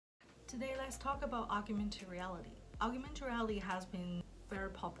Today, let's talk about augmented reality. Augmented reality has been very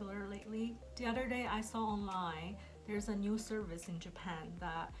popular lately. The other day, I saw online there's a new service in Japan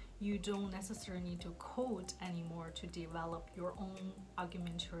that you don't necessarily need to code anymore to develop your own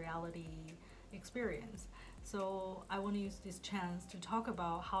augmented reality experience. So I want to use this chance to talk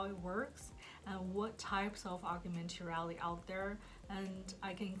about how it works and what types of augmented reality out there, and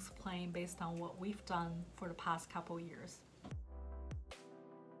I can explain based on what we've done for the past couple years.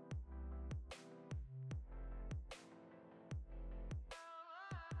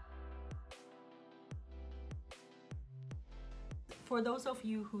 For those of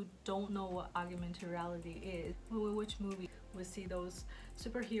you who don't know what augmented reality is, when we watch movies, we see those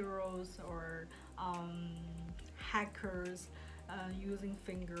superheroes or hackers using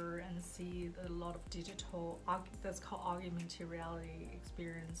finger and see a lot of digital, that's called augmented reality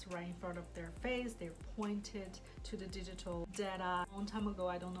experience right in front of their face. They're pointed to the digital data. A long time ago,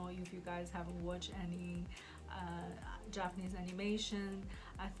 I don't know if you guys have watched any Japanese animation.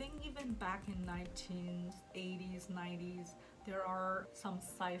 I think even back in 1980s, 90s, there are some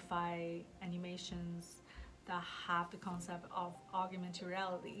sci-fi animations that have the concept of augmented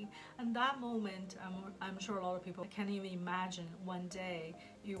reality. And that moment, I'm sure a lot of people can't even imagine one day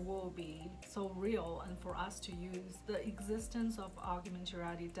it will be so real. And for us to use, the existence of augmented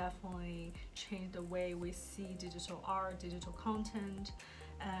reality definitely changed the way we see digital art, digital content.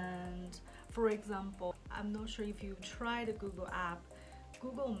 And for example, I'm not sure if you try the Google app,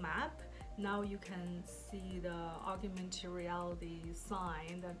 Google Map. Now you can see the augmented reality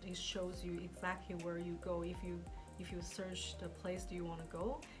sign that it shows you exactly where you go. If you search the place that you want to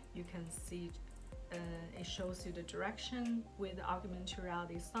go, you can see it shows you the direction with the augmented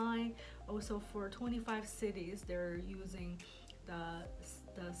reality sign. Also for 25 cities, they're using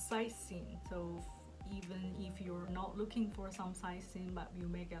the sightseeing. So even if you're not looking for some sightseeing, but you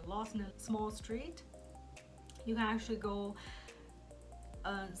may get lost in a small street, you can actually go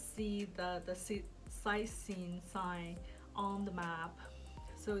see the sightseeing sign on the map.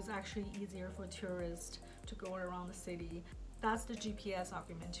 So it's actually easier for tourists to go around the city. That's the GPS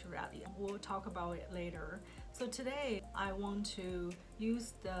augmented reality. We'll talk about it later. So today I want to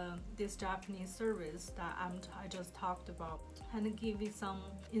use this Japanese service that I just talked about and give you some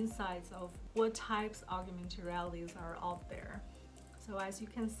insights of what types of augmented realities are out there. So as you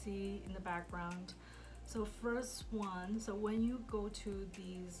can see in the background, so first one, so when you go to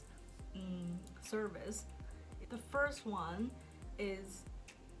these service, the first one is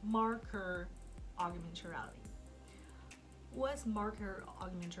marker augmented reality. What's marker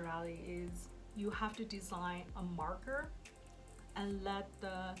augmented reality is you have to design a marker and let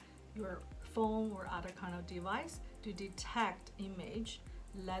your phone or other kind of device to detect image,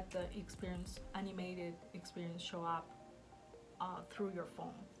 let the animated experience show up through your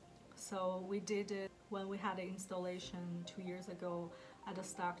phone. So we did it when we had an installation 2 years ago at the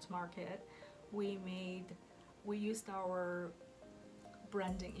stackt market. We used our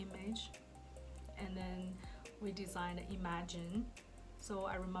branding image and then we designed Imagine. So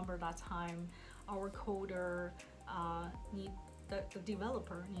I remember that time our coder the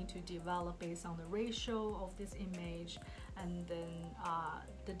developer need to develop based on the ratio of this image, and then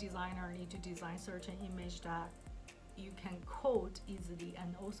the designer need to design certain image that you can code easily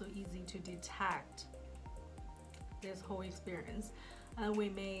and also easy to detect this whole experience. And we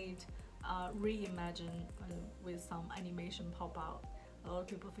made reimagine with some animation pop out. A lot of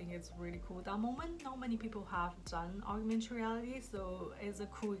people think it's really cool. At that moment, not many people have done augmented reality, so it's a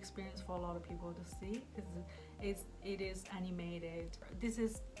cool experience for a lot of people to see because it is animated. This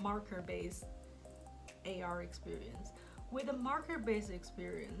is marker-based AR experience. With a marker-based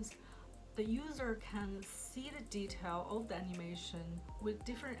experience, the user can see the detail of the animation with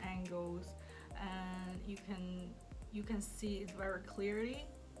different angles, and you can see it very clearly.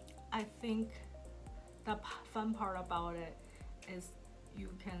 I think the fun part about it is you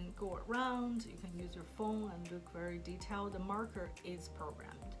can go around, you can use your phone and look very detailed. The marker is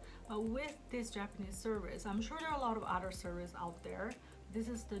programmed. But with this Japanese service, I'm sure there are a lot of other services out there. This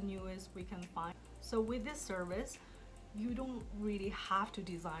is the newest we can find. So with this service, you don't really have to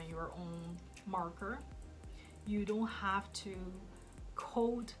design your own marker. You don't have to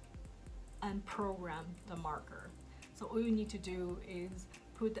code and program the marker. So all you need to do is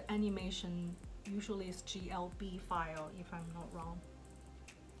put the animation, usually it's GLB file if I'm not wrong.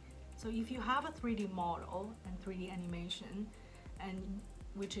 So if you have a 3D model and 3D animation, and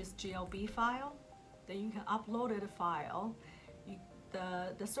which is GLB file, then you can upload the file.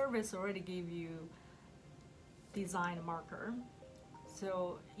 The service already gave you design marker.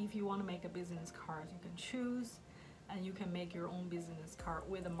 So if you want to make a business card, you can choose and you can make your own business card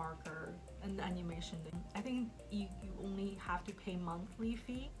with a marker and animation. I think you only have to pay monthly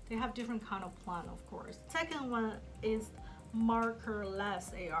fee. They have different kind of plan, of course. Second one is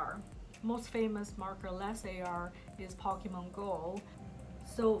Markerless AR. Most famous Markerless AR is Pokemon Go.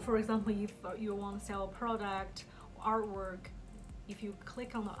 So for example, if you want to sell a product, artwork, if you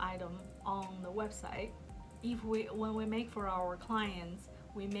click on the item on the website, when we make for our clients,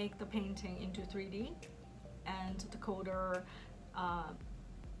 we make the painting into 3D, and the coder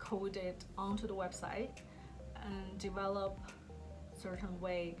code it onto the website and develop certain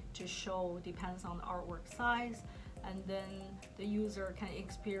way to show, depends on the artwork size, and then the user can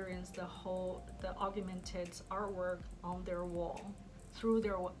experience the augmented artwork on their wall through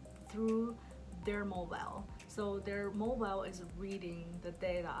their mobile. So their mobile is reading the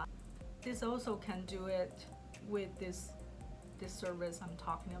data. This also can do it with this service I'm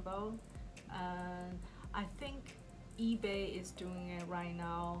talking about, and I think eBay is doing it right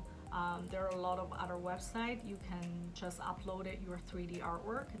now. There are a lot of other websites. You can just upload it, your 3D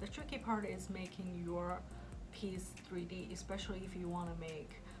artwork. The tricky part is making your piece 3D, especially if you want to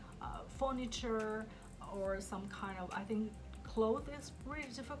make furniture or some kind of, I think clothes is really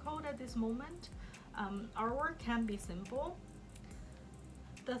difficult at this moment. Artwork can be simple.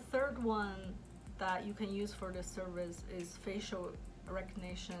 The third one that you can use for the service is facial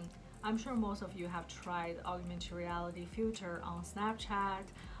recognition. I'm sure most of you have tried augmented reality filter on Snapchat,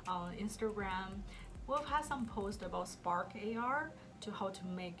 on Instagram. We've had some posts about Spark AR to how to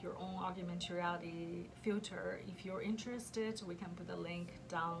make your own augmented reality filter. If you're interested, we can put the link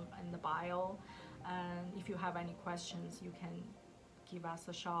down in the bio. And if you have any questions, you can give us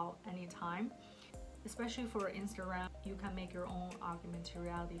a shout anytime. Especially for Instagram, you can make your own augmented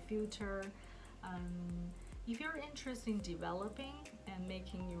reality filter. If you're interested in developing and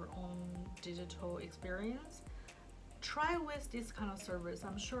making your own digital experience, try with this kind of service.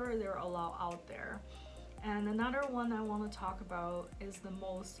 I'm sure there are a lot out there. And another one I want to talk about is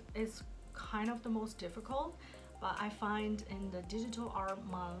kind of the most difficult, but I find in the Digital Art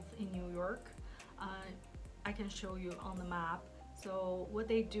Month in New York, I can show you on the map. So what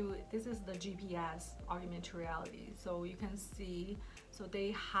they do, this is the GPS augmented reality. So you can see, so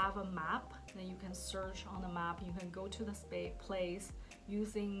they have a map, then you can search on the map. You can go to the place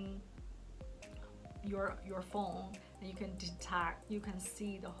using your phone, and you can detect, you can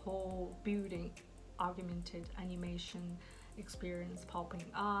see the whole building augmented animation experience popping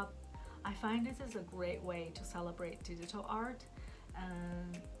up. I find this is a great way to celebrate digital art,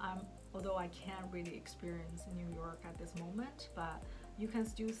 and although I can't really experience New York at this moment, but you can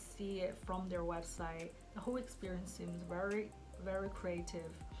still see it from their website. The whole experience seems very, very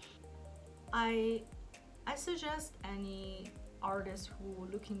creative. I suggest any artist who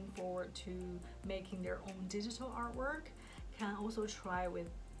looking forward to making their own digital artwork can also try with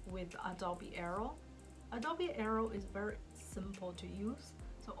Adobe Aero. Adobe Aero is very simple to use.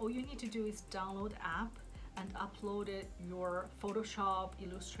 So all you need to do is download the app and upload it your Photoshop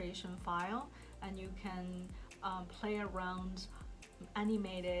illustration file, and you can play around,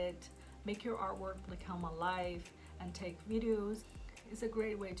 animate it, make your artwork become alive, and take videos. It's a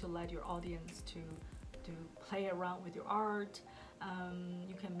great way to let your audience to play around with your art.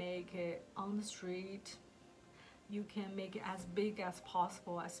 You can make it on the street. You can make it as big as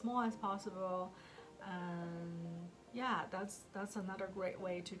possible, as small as possible. Yeah, that's another great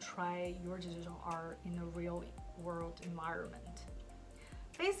way to try your digital art in a real world environment.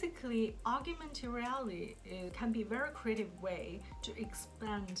 Basically, augmented reality can be a very creative way to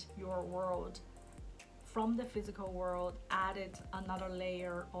expand your world from the physical world, added another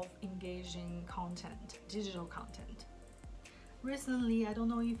layer of engaging content, digital content. Recently, I don't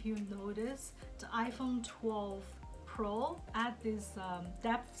know if you noticed, the iPhone 12 Pro add this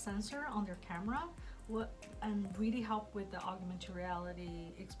depth sensor on their camera and really help with the augmented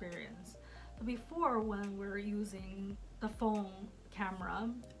reality experience. But before, when we're using the phone camera,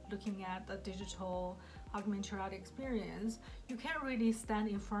 looking at the digital augmented reality experience, you can't really stand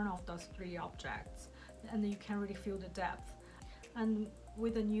in front of those three objects, and you can't really feel the depth. And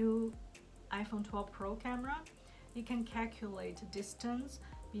with the new iPhone 12 Pro camera, you can calculate distance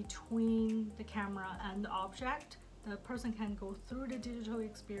between the camera and the object. The person can go through the digital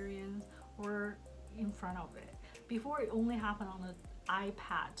experience or in front of it. Before, it only happened on the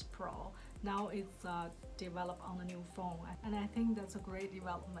iPad Pro. Now it's developed on the new phone, and I think that's a great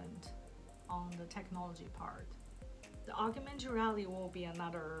development on the technology part. The augmented reality will be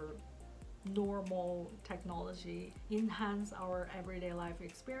another normal technology, enhance our everyday life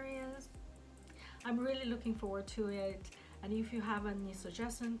experience. I'm really looking forward to it, And if you have any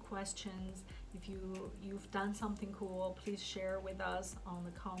suggestions, questions, if you've done something cool, please share with us on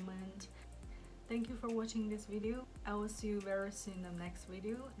the comment. Thank you for watching this video. I will see you very soon in the next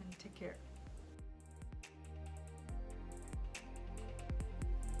video, and take care.